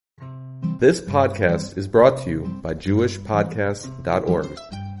This podcast is brought to you by JewishPodcasts.org.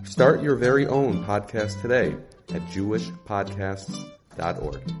 Start your very own podcast today at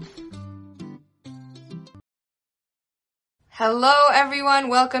JewishPodcasts.org. Hello everyone,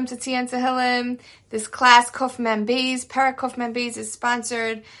 welcome to Tien Tehillim. This class, Kuf Mem Beis, Parak Kuf Mem Beis, is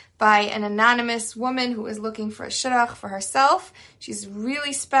sponsored by an anonymous woman who is looking for a shidduch for herself. She's a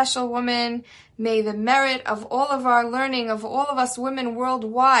really special woman. May the merit of all of our learning, of all of us women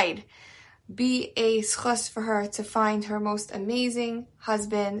worldwide, be a schus for her to find her most amazing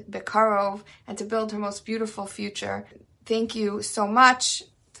husband, Bekarov, and to build her most beautiful future. Thank you so much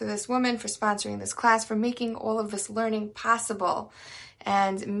to this woman for sponsoring this class, for making all of this learning possible.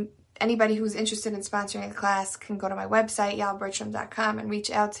 And anybody who's interested in sponsoring a class can go to my website, yalbertram.com, and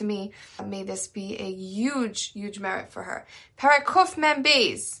reach out to me. May this be a huge, huge merit for her. Parak Kuf Mem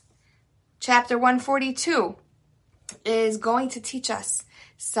Beis, chapter 142, is going to teach us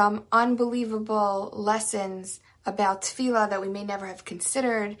some unbelievable lessons about tefillah that we may never have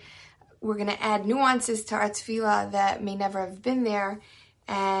considered. We're going to add nuances to our tefillah that may never have been there.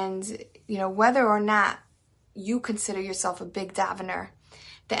 And, whether or not you consider yourself a big davener, at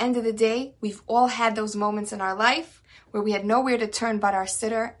the end of the day, we've all had those moments in our life where we had nowhere to turn but our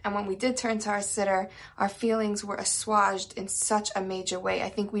sitter. And when we did turn to our sitter, our feelings were assuaged in such a major way. I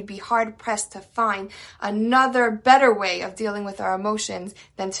think we'd be hard-pressed to find another better way of dealing with our emotions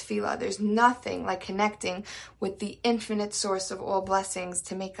than tefillah. There's nothing like connecting with the infinite source of all blessings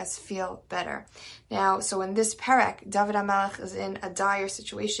to make us feel better. Now, so in this parak, David HaMelech is in a dire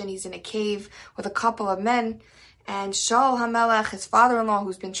situation. He's in a cave with a couple of men. And Shaul HaMelech, his father-in-law,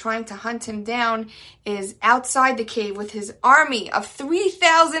 who's been trying to hunt him down, is outside the cave with his army of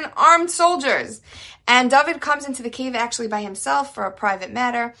 3,000 armed soldiers. And David comes into the cave actually by himself for a private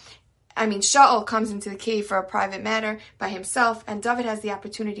matter. Shaul comes into the cave for a private matter by himself, and David has the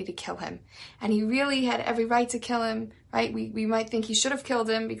opportunity to kill him. And he really had every right to kill him, right? We might think he should have killed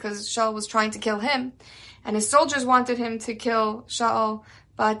him because Shaul was trying to kill him. And his soldiers wanted him to kill Shaul,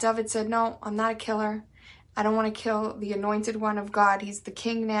 but David said, no, I'm not a killer. I don't want to kill the anointed one of God. He's the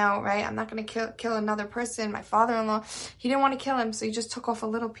king now, right? I'm not going to kill another person. My father-in-law, he didn't want to kill him, so he just took off a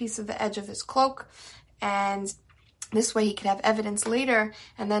little piece of the edge of his cloak, and this way he could have evidence later.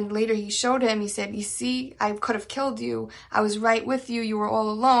 And then later he showed him, he said, you see, I could have killed you. I was right with you. You were all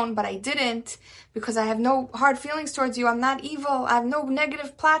alone, but I didn't because I have no hard feelings towards you. I'm not evil. I have no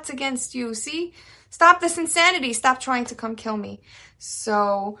negative plots against you. See? Stop this insanity. Stop trying to come kill me.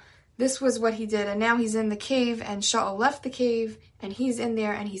 So this was what he did, and now he's in the cave, and Shaul left the cave, and he's in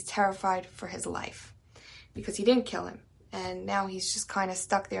there, and he's terrified for his life because he didn't kill him, and now he's just kind of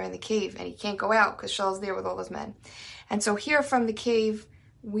stuck there in the cave, and he can't go out because Shaul's there with all his men. And so here from the cave,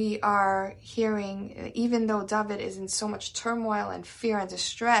 we are hearing, even though David is in so much turmoil and fear and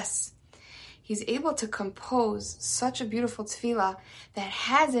distress, he's able to compose such a beautiful tefillah that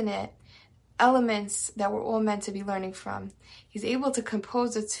has in it elements that we're all meant to be learning from. He's able to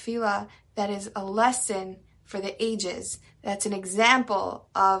compose a tefillah that is a lesson for the ages. That's an example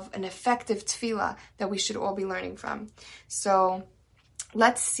of an effective tefillah that we should all be learning from. So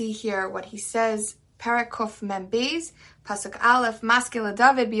let's see here what he says. Parak Kuf Mem Beis, Pasuk Aleph, Maskil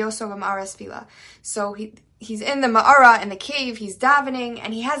David Bioso Ares Tefillah. So he's in the Ma'ara, in the cave, he's davening,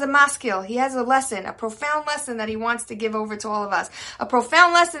 and he has a maskil, he has a lesson, a profound lesson that he wants to give over to all of us. A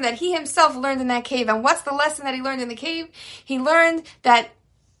profound lesson that he himself learned in that cave. And what's the lesson that he learned in the cave? He learned that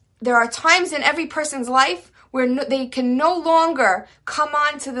there are times in every person's life where they can no longer come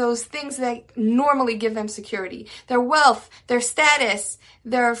on to those things that normally give them security. Their wealth, their status,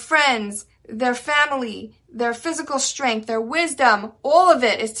 their friends, their family, their physical strength, their wisdom, all of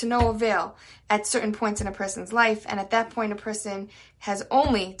it is to no avail at certain points in a person's life. And at that point, a person has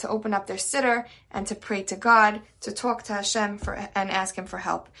only to open up their sitter and to pray to God, to talk to Hashem and ask Him for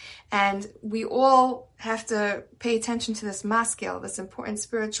help. And we all have to pay attention to this maskil, this important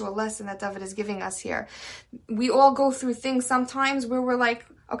spiritual lesson that David is giving us here. We all go through things sometimes where we're like,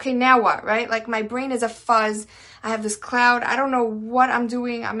 okay, now what, right? Like my brain is a fuzz. I have this cloud. I don't know what I'm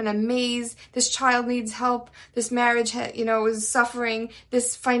doing. I'm in a maze. This child needs help. This marriage, is suffering.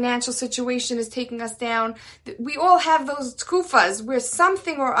 This financial situation is taking us down. We all have those tkufas where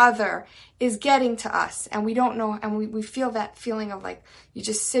something or other is getting to us and we don't know, and we feel that feeling of like you're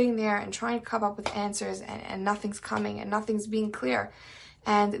just sitting there and trying to come up with answers and nothing's coming and nothing's being clear.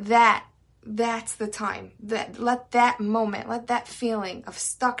 And that's the time. Let that moment, let that feeling of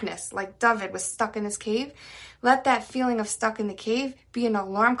stuckness, like David was stuck in this cave, let that feeling of stuck in the cave be an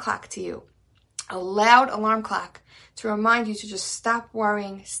alarm clock to you. A loud alarm clock to remind you to just stop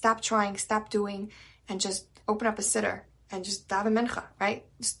worrying, stop trying, stop doing, and just open up a sitter and just daven mincha, right?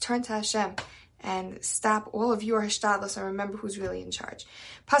 Just turn to Hashem and stop all of your hishtadlus and remember who's really in charge.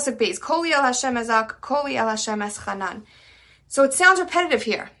 Pasuk Beis, Koli el Hashem ezak, Koli el Hashem eschanan. So it sounds repetitive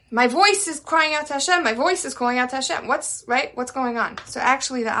here. My voice is crying out to Hashem. My voice is calling out to Hashem. What's going on? So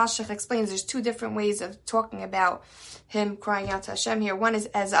actually the Alshich explains there's two different ways of talking about him crying out to Hashem here. One is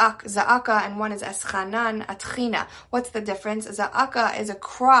ezak, za'aka, and one is eschanan, atchina. What's the difference? Za'aka is a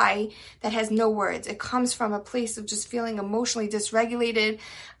cry that has no words. It comes from a place of just feeling emotionally dysregulated.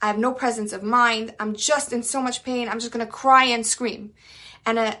 I have no presence of mind. I'm just in so much pain. I'm just going to cry and scream.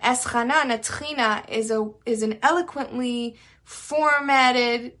 And a eschanan, a tchina, is an eloquently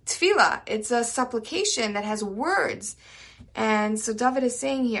formatted tefillah. It's a supplication that has words. And so David is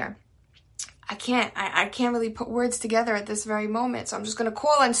saying here, I can't really put words together at this very moment, so I'm just going to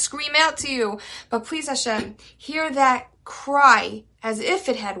call and scream out to you. But please, Hashem, hear that cry as if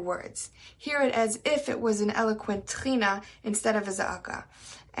it had words. Hear it as if it was an eloquent tchina instead of a za'aka.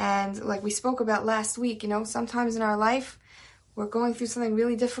 And like we spoke about last week, sometimes in our life, we're going through something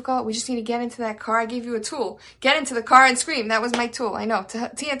really difficult. We just need to get into that car. I gave you a tool. Get into the car and scream. That was my tool. I know. Tia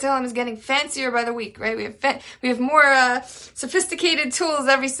Tehillim is getting fancier by the week, right? We have more sophisticated tools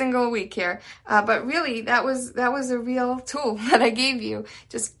every single week here. But really, that was a real tool that I gave you.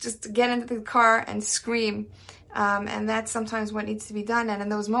 Just to get into the car and scream. And that's sometimes what needs to be done. And in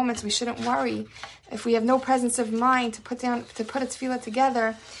those moments, we shouldn't worry. If we have no presence of mind to put a tefillah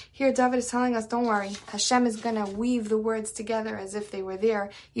together, here David is telling us, don't worry. Hashem is going to weave the words together as if they were there,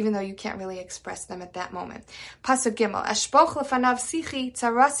 even though you can't really express them at that moment. Pasuk Gimel, Ashpoch lefanav sichi,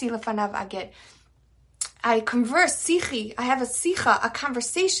 tzarasi lefanav aged. I converse, sichi, I have a sicha, a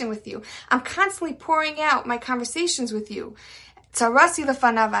conversation with you. I'm constantly pouring out my conversations with you. Tzarasi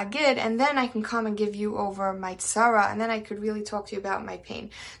lefanav agid, and then I can come and give you over my tzara, and then I could really talk to you about my pain.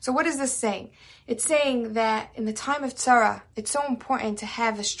 So what is this saying? It's saying that in the time of tzara, it's so important to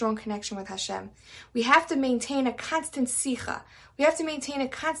have a strong connection with Hashem. We have to maintain a constant sicha. We have to maintain a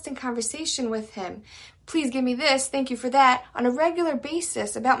constant conversation with Him. Please give me this, thank you for that, on a regular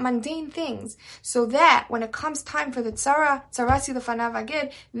basis about mundane things, so that when it comes time for the tzara, tzarasi lefanav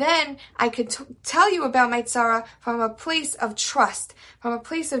agid, then I could tell you about my tzara from a place of trust, from a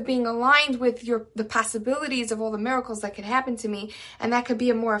place of being aligned with the possibilities of all the miracles that could happen to me, and that could be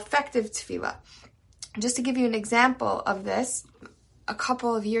a more effective tefillah. Just to give you an example of this, a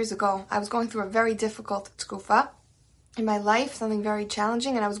couple of years ago, I was going through a very difficult tkufa in my life, something very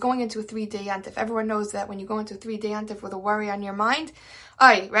challenging, and I was going into a 3-day yantif. Everyone knows that when you go into a 3-day yantif with a worry on your mind,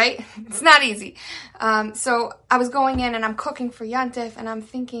 right? It's not easy. So I was going in and I'm cooking for yantif, and I'm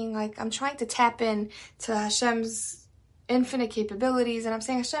thinking, I'm trying to tap in to Hashem's infinite capabilities, and I'm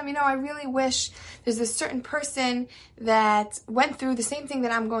saying, Hashem, I really wish there's this certain person that went through the same thing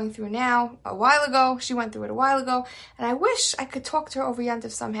that I'm going through now a while ago. She went through it a while ago, and I wish I could talk to her over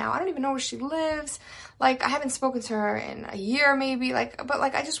yantif somehow. I don't even know where she lives. I haven't spoken to her in a year maybe, but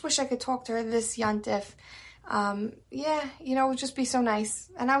I just wish I could talk to her this yantif. It would just be so nice.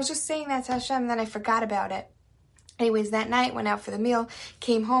 And I was just saying that to Hashem, and then I forgot about it. Anyways, that night, went out for the meal,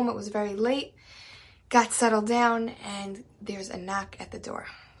 came home, it was very late, got settled down, and there's a knock at the door.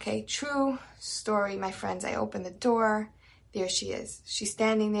 Okay, true story, my friends. I opened the door. There she is. She's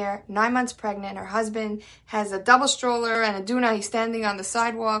standing there, 9 months pregnant. Her husband has a double stroller and a doona. He's standing on the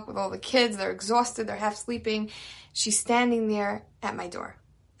sidewalk with all the kids. They're exhausted. They're half sleeping. She's standing there at my door.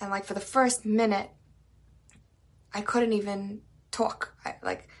 And for the first minute, I couldn't even talk.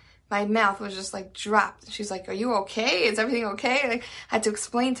 My mouth was just dropped. She's like, are you okay? Is everything okay? I had to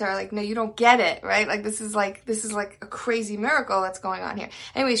explain to her, no, you don't get it, right? This is a crazy miracle that's going on here.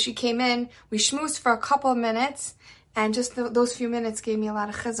 Anyway, she came in. We schmoozed for a couple of minutes. And just those few minutes gave me a lot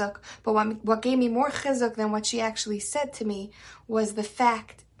of chizuk. But what gave me more chizuk than what she actually said to me was the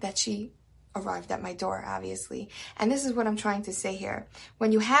fact that she arrived at my door, obviously. And this is what I'm trying to say here.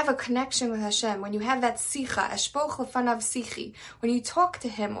 When you have a connection with Hashem, when you have that sicha, ashpoch lefanav sichi, when you talk to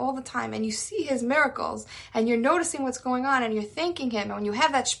Him all the time and you see His miracles and you're noticing what's going on and you're thanking Him, and when you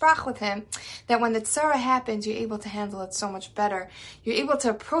have that sprach with Him, that when the tzara happens, you're able to handle it so much better. You're able to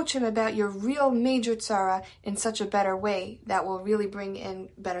approach Him about your real major tzara in such a better way that will really bring in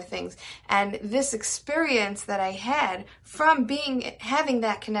better things. And this experience that I had from having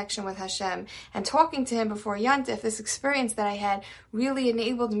that connection with Hashem and talking to Him before yantif, this experience that I had really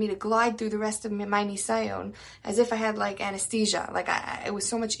enabled me to glide through the rest of my nisayon as if I had anesthesia. It was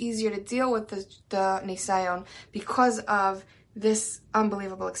so much easier to deal with the nisayon because of this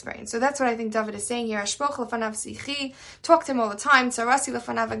unbelievable experience. So that's what I think David is saying here. Ashpoch lefanav sichi, talk to Him all the time. Tzarasi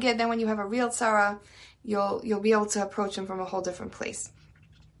lefanav agid. Then when you have a real tzara, you'll be able to approach Him from a whole different place.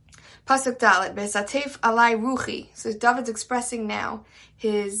 Pasuk Dalet, Besatef alai ruchi. So David's expressing now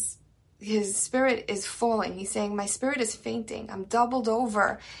his spirit is falling. He's saying, my spirit is fainting. I'm doubled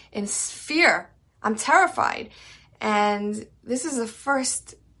over in fear. I'm terrified. And this is the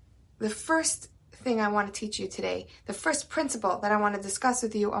first thing I want to teach you today. The first principle that I want to discuss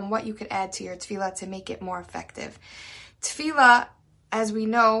with you on what you could add to your tefillah to make it more effective. Tefillah, as we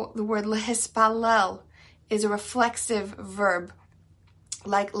know, the word lehispalel is a reflexive verb.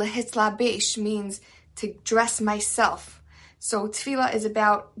 Like lehislabesh means to dress myself. So tefillah is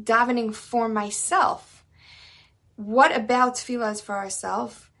about davening for myself. What about tefillah is for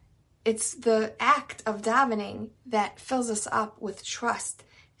ourselves? It's the act of davening that fills us up with trust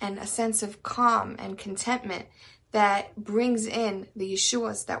and a sense of calm and contentment that brings in the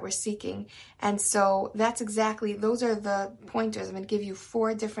Yeshuas that we're seeking. And so those are the pointers. I'm going to give you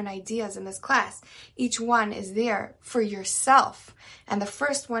 4 different ideas in this class. Each one is there for yourself. And the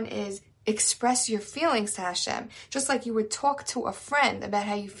first one is express your feelings to Hashem. Just like you would talk to a friend about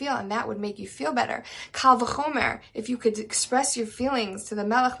how you feel, and that would make you feel better. Kal v'chomer, if you could express your feelings to the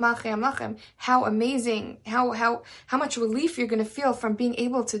Melech Malchei HaMelechim, how amazing, how much relief you're going to feel from being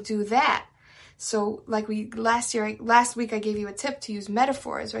able to do that. So like last week I gave you a tip to use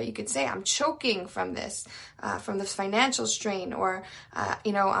metaphors, right? You could say, I'm choking from this financial strain, or,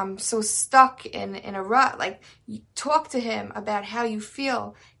 I'm so stuck in a rut. Like, you talk to him about how you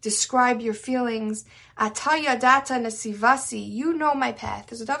feel. Describe your feelings. Ataya data nasivasi, you know my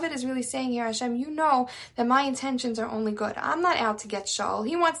path. So David is really saying here, Hashem, you know that my intentions are only good. I'm not out to get Shaul.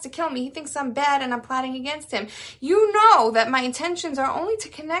 He wants to kill me. He thinks I'm bad and I'm plotting against him. You know that my intentions are only to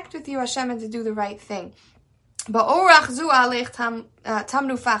connect with you, Hashem, and to do the right thing. On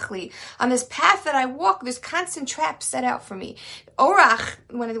this path that I walk, there's constant traps set out for me. Orach,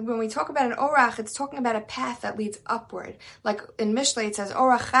 when we talk about an orach, it's talking about a path that leads upward. Like in Mishlei, it says,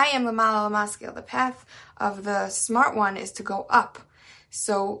 Orach chayim l'mala l'maskil. The path of the smart one is to go up.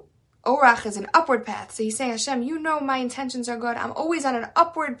 So orach is an upward path. So he's saying, Hashem, you know my intentions are good. I'm always on an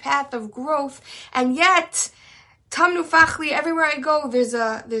upward path of growth. And yet, tamnu fachli, everywhere I go, there's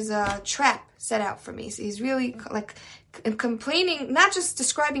a trap set out for me. So he's really like complaining, not just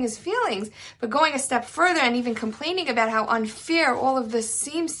describing his feelings, but going a step further and even complaining about how unfair all of this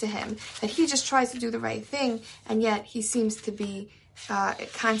seems to him, that he just tries to do the right thing, and yet he seems to be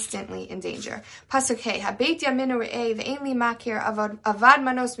constantly in danger. Pasuk Hey, Habeit yaminu re'eh ve'ein li makir avad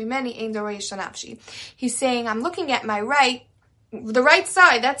manos mimeni ein dorei shanafshi. He's saying, I'm looking at my right, the right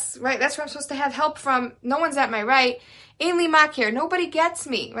side, that's right, that's where I'm supposed to have help from. No one's at my right. Ein li makir, nobody gets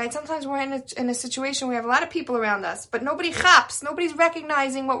me, right? Sometimes we're in a situation where we have a lot of people around us, but nobody chaps, nobody's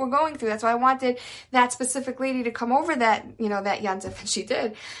recognizing what we're going through. That's why I wanted that specific lady to come over that Yantif, and she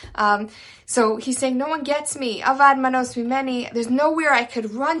did. So he's saying, no one gets me. Avad manos mimeni, there's nowhere I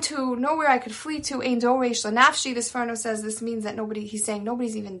could run to, nowhere I could flee to. Ein doresh lanafshi, this Farno says this means that he's saying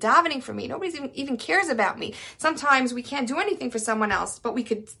nobody's even davening for me, nobody's even cares about me. Sometimes we can't do anything for someone else, but we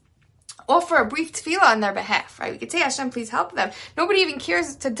could offer a brief tefillah on their behalf, right? We could say, Hashem, please help them. Nobody even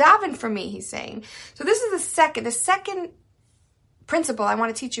cares to daven for me, he's saying. So this is the second principle I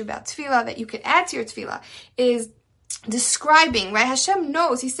want to teach you about tefillah that you could add to your tefillah is describing, right? Hashem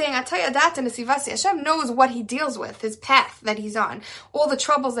knows, he's saying, Ataya data nesivasi, Hashem knows what he deals with, his path that he's on, all the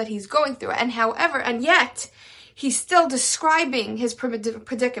troubles that he's going through, and yet, he's still describing his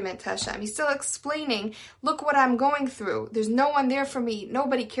predicament to Hashem. He's still explaining, look what I'm going through. There's no one there for me.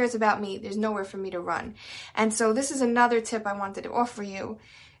 Nobody cares about me. There's nowhere for me to run. And so this is another tip I wanted to offer you.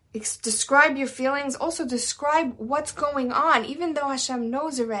 Describe your feelings. Also describe what's going on, even though Hashem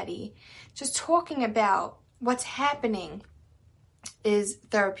knows already. Just talking about what's happening is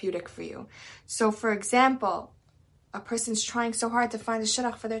therapeutic for you. So for example, a person's trying so hard to find a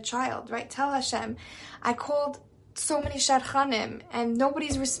shidduch for their child, right? Tell Hashem, I called so many shadchanim and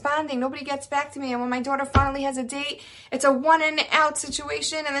nobody's responding, nobody gets back to me, and when my daughter finally has a date, it's a one in out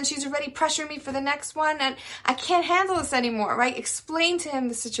situation, and then she's already pressuring me for the next one, and I can't handle this anymore, right? Explain to him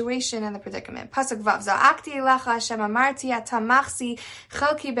the situation and the predicament. Pasuk Vav, Za'akti elecha Hashem amarti atam machsi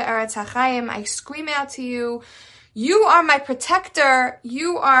chelki be'eretz hachayim, I scream out to you, you are my protector,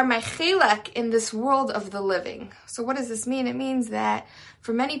 you are my chelek in this world of the living. So what does this mean? It means that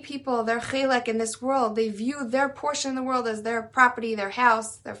for many people, their chelek in this world, they view their portion of the world as their property, their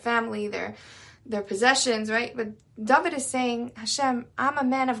house, their family, their possessions, right? But David is saying, Hashem, I'm a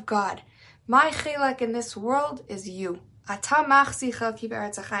man of God. My chelek in this world is you. Ata machsi chelki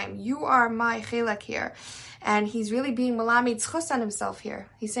be'eretz hachayim. You are my chelek here. And he's really being malamid tzchus on himself here.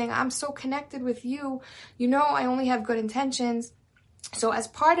 He's saying, I'm so connected with you. You know I only have good intentions. So as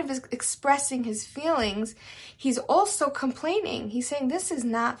part of his expressing his feelings, he's also complaining. He's saying, this is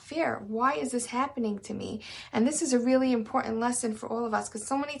not fair. Why is this happening to me? And this is a really important lesson for all of us, because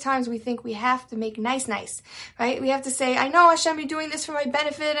so many times we think we have to make nice, right? We have to say, I know Hashem, you're doing this for my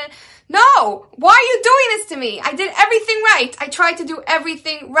benefit. And no, why are you doing this to me? I did everything right. I tried to do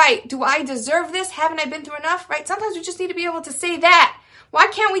everything right. Do I deserve this? Haven't I been through enough? Right? Sometimes we just need to be able to say that. Why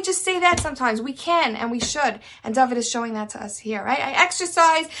can't we just say that sometimes? We can and we should. And David is showing that to us here, right? I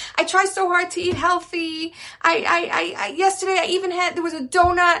exercise. I try so hard to eat healthy. Yesterday there was a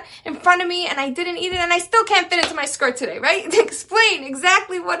donut in front of me and I didn't eat it and I still can't fit into my skirt today, right? Explain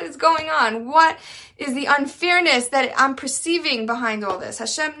exactly what is going on. What is the unfairness that I'm perceiving behind all this?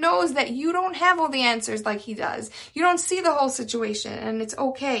 Hashem knows that you don't have all the answers like he does. You don't see the whole situation, and it's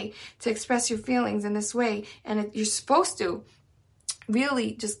okay to express your feelings in this way, and you're supposed to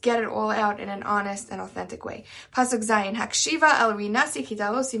really just get it all out in an honest and authentic way. Pasuk Zayin, Hakshiva el rinasi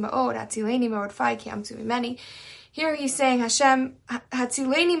kitalosi ma'od, hatzileni me'odfai ki amtu mimeni. Here he's saying, Hashem,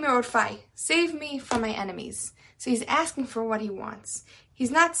 hatzileni me'odfai, save me from my enemies. So he's asking for what he wants.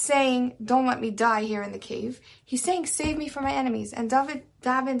 He's not saying, don't let me die here in the cave. He's saying, save me from my enemies. And David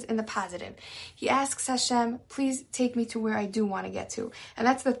davens in the positive. He asks Hashem, please take me to where I do want to get to. And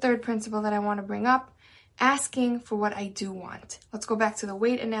that's the third principle that I want to bring up. Asking for what I do want. Let's go back to the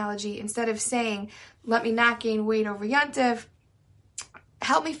weight analogy. Instead of saying, let me not gain weight over Yontif,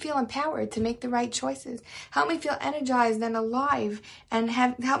 help me feel empowered to make the right choices. Help me feel energized and alive, and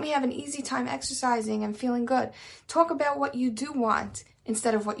help me have an easy time exercising and feeling good. Talk about what you do want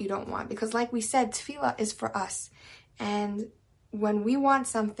instead of what you don't want. Because like we said, tefillah is for us. And when we want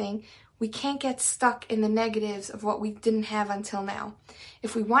something, we can't get stuck in the negatives of what we didn't have until now.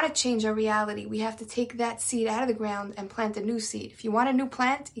 If we want to change our reality, we have to take that seed out of the ground and plant a new seed. If you want a new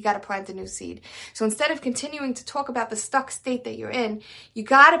plant, you got to plant a new seed. So instead of continuing to talk about the stuck state that you're in, you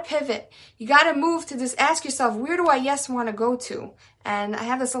got to pivot. You got to move to just ask yourself, where do I want to go to? And I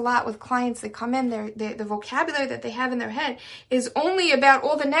have this a lot with clients that come in, the vocabulary that they have in their head is only about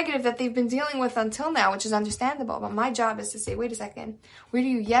all the negative that they've been dealing with until now, which is understandable. But my job is to say, wait a second, where do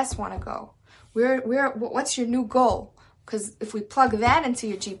you want to go? What's your new goal? Because if we plug that into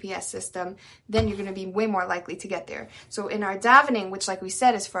your GPS system, then you're going to be way more likely to get there. So in our davening, which like we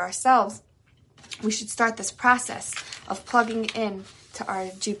said is for ourselves, we should start this process of plugging in to our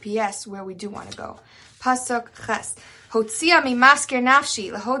GPS where we do want to go. Pasuk Ches. Hotzia mi masker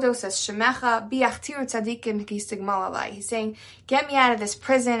nafshi lehodos es shemecha biachtiru tzadikim ki sigmal alai. He's saying, get me out of this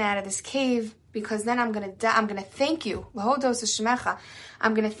prison, out of this cave, because then I'm going to thank you. Lehodos es shemecha.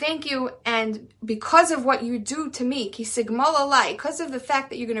 I'm going to thank you, and because of what you do to me, ki sigmal alai, because of the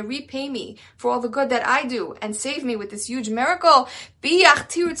fact that you're going to repay me for all the good that I do and save me with this huge miracle,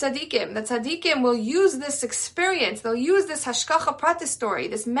 biachtiru tzadikim. The tzadikim will use this experience, they'll use this hashkacha pratis story,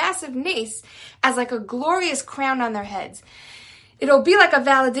 this massive nace, as like a glorious crown on their heads. It'll be like a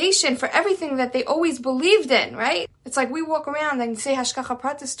validation for everything that they always believed in, right? It's like we walk around and say Hashkacha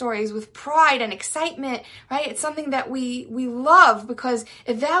Pratis stories with pride and excitement, right? It's something that we love because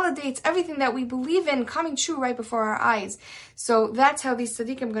it validates everything that we believe in coming true right before our eyes. So that's how these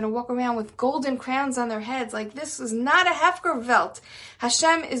tzaddikim are going to walk around with golden crowns on their heads. Like, this is not a hefker welt.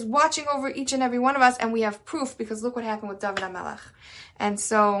 Hashem is watching over each and every one of us, and we have proof because look what happened with David HaMelech. And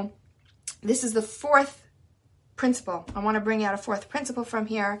so this is the fourth principle. I want to bring out a fourth principle from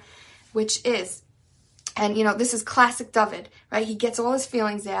here, which is, and this is classic David, right? He gets all his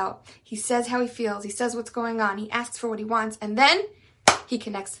feelings out. He says how he feels. He says what's going on. He asks for what he wants. And then he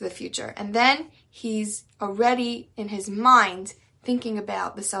connects to the future. And then he's already in his mind thinking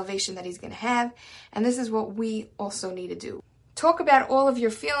about the salvation that he's going to have. And this is what we also need to do. Talk about all of your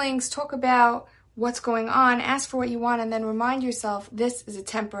feelings. Talk about what's going on, ask for what you want, and then remind yourself this is a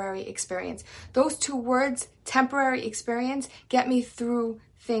temporary experience. Those two words, temporary experience, get me through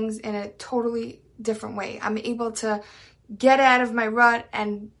things in a totally different way. I'm able to get out of my rut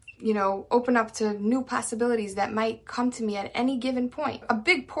and open up to new possibilities that might come to me at any given point. A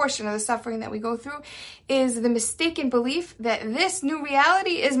big portion of the suffering that we go through is the mistaken belief that this new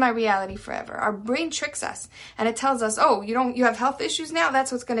reality is my reality forever. Our brain tricks us and it tells us, oh, you have health issues now?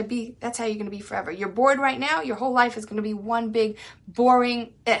 That's what's going to be. That's how you're going to be forever. You're bored right now? Your whole life is going to be one big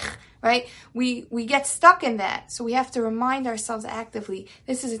boring right? We get stuck in that. So we have to remind ourselves actively,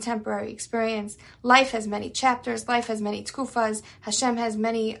 this is a temporary experience. Life has many chapters. Life has many tkufas. Hashem has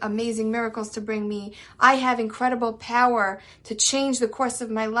many amazing miracles to bring me. I have incredible power to change the course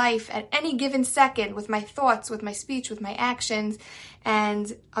of my life at any given second with my thoughts, with my speech, with my actions,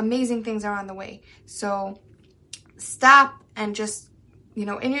 and amazing things are on the way. So stop and just, in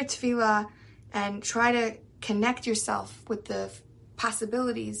your tefillah and try to connect yourself with the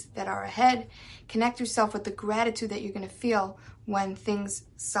possibilities that are ahead. Connect yourself with the gratitude that you're going to feel when things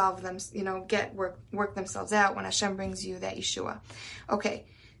solve them, work themselves out, when Hashem brings you that Yeshua. Okay,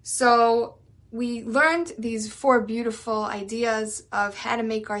 so we learned these 4 beautiful ideas of how to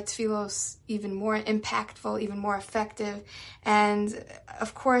make our tefillos even more impactful, even more effective. And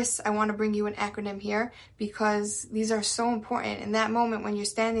of course, I want to bring you an acronym here because these are so important. In that moment when you're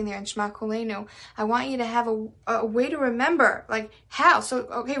standing there in Shema Kolenu, I want you to have a way to remember, like how. So,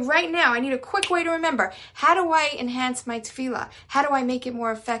 okay, right now, I need a quick way to remember. How do I enhance my tefillah? How do I make it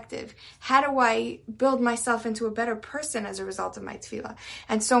more effective? How do I build myself into a better person as a result of my tefillah?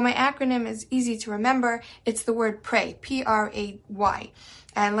 And so my acronym is easy to remember. It's the word pray, P-R-A-Y.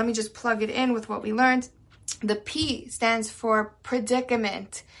 And let me just plug it in with what we learned. The P stands for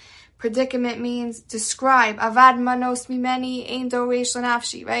predicament. Predicament means describe. Avad manos mimeni ein doresh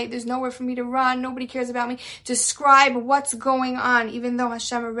lanafshi, right? There's nowhere for me to run. Nobody cares about me. Describe what's going on, even though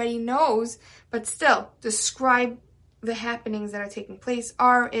Hashem already knows, but still, describe the happenings that are taking place.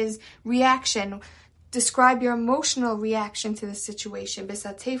 R is reaction. Describe your emotional reaction to the situation.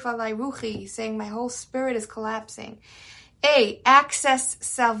 Bisatefa lai ruchi, saying my whole spirit is collapsing. A, access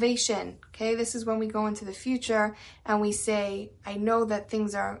salvation. Okay, this is when we go into the future and we say, I know that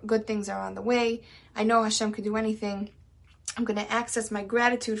good things are on the way. I know Hashem could do anything. I'm going to access my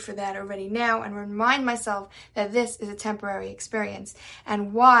gratitude for that already now and remind myself that this is a temporary experience.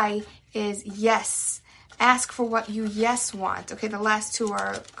 And Y is yes. Ask for what you want. Okay, the last 2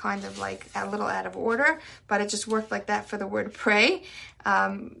 are kind of like a little out of order, but it just worked like that for the word pray.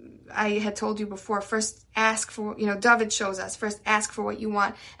 I had told you before, first ask for, David shows us, first ask for what you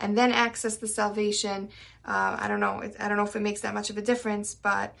want and then access the salvation. I don't know if it makes that much of a difference,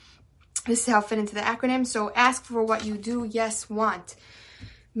 but this is how it fit into the acronym. So ask for what you want.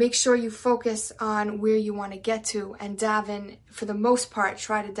 Make sure you focus on where you want to get to and daven, for the most part,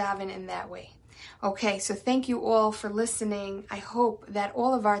 try to daven in that way. Okay, so thank you all for listening. I hope that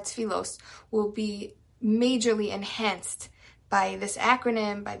all of our tefillos will be majorly enhanced by this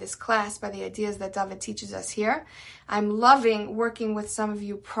acronym, by this class, by the ideas that David teaches us here. I'm loving working with some of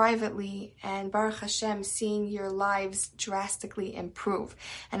you privately and Baruch Hashem, seeing your lives drastically improve.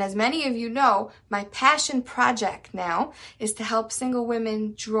 And as many of you know, my passion project now is to help single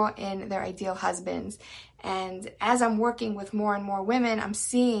women draw in their ideal husbands. And as I'm working with more and more women, I'm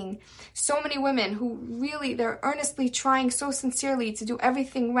seeing so many women who really, they're earnestly trying so sincerely to do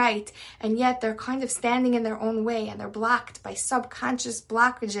everything right, and yet they're kind of standing in their own way, and they're blocked by subconscious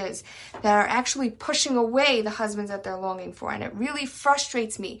blockages that are actually pushing away the husbands that they're longing for. And it really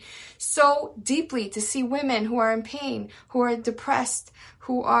frustrates me so deeply to see women who are in pain, who are depressed,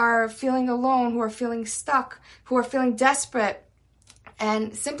 who are feeling alone, who are feeling stuck, who are feeling desperate.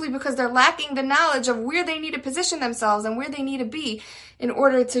 And simply because they're lacking the knowledge of where they need to position themselves and where they need to be in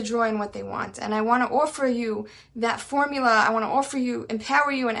order to draw in what they want. And I want to offer you that formula. I want to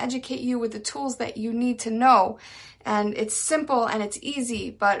empower you and educate you with the tools that you need to know. And it's simple and it's easy,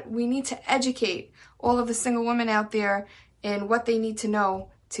 but we need to educate all of the single women out there in what they need to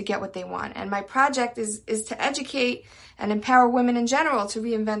know to get what they want. And my project is to educate and empower women in general to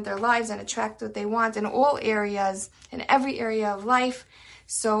reinvent their lives and attract what they want in all areas, in every area of life.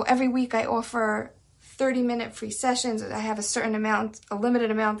 So every week I offer 30-minute free sessions. I have a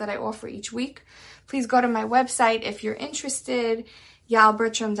limited amount that I offer each week. Please go to my website if you're interested,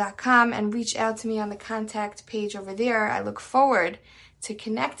 yalbertram.com, and reach out to me on the contact page over there. I look forward to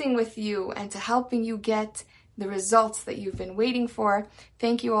connecting with you and to helping you get the results that you've been waiting for.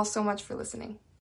 Thank you all so much for listening.